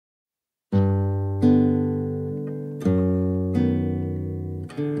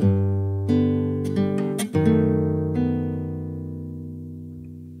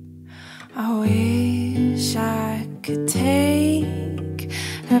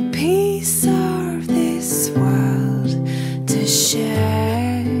a piece of this world to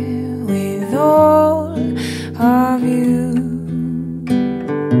share with all of you,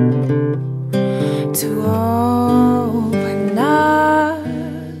 to open up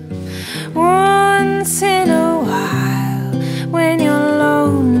once in a while when you're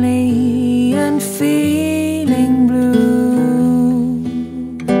lonely and feeling blue.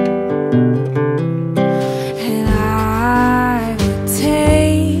 And I would take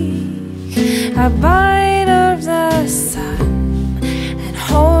a bite of the sun and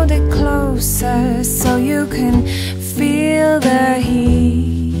hold it closer so you can feel the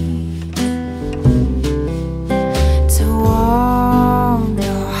heat, to warm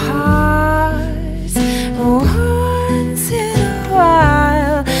your heart once in a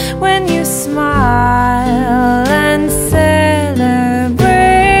while when you smile and celebrate,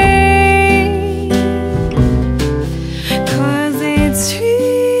 'cause it's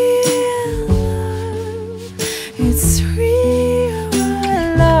real love, it's real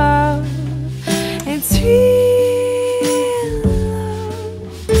love, it's real love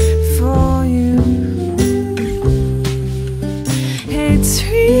for you. It's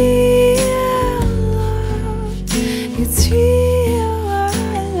real.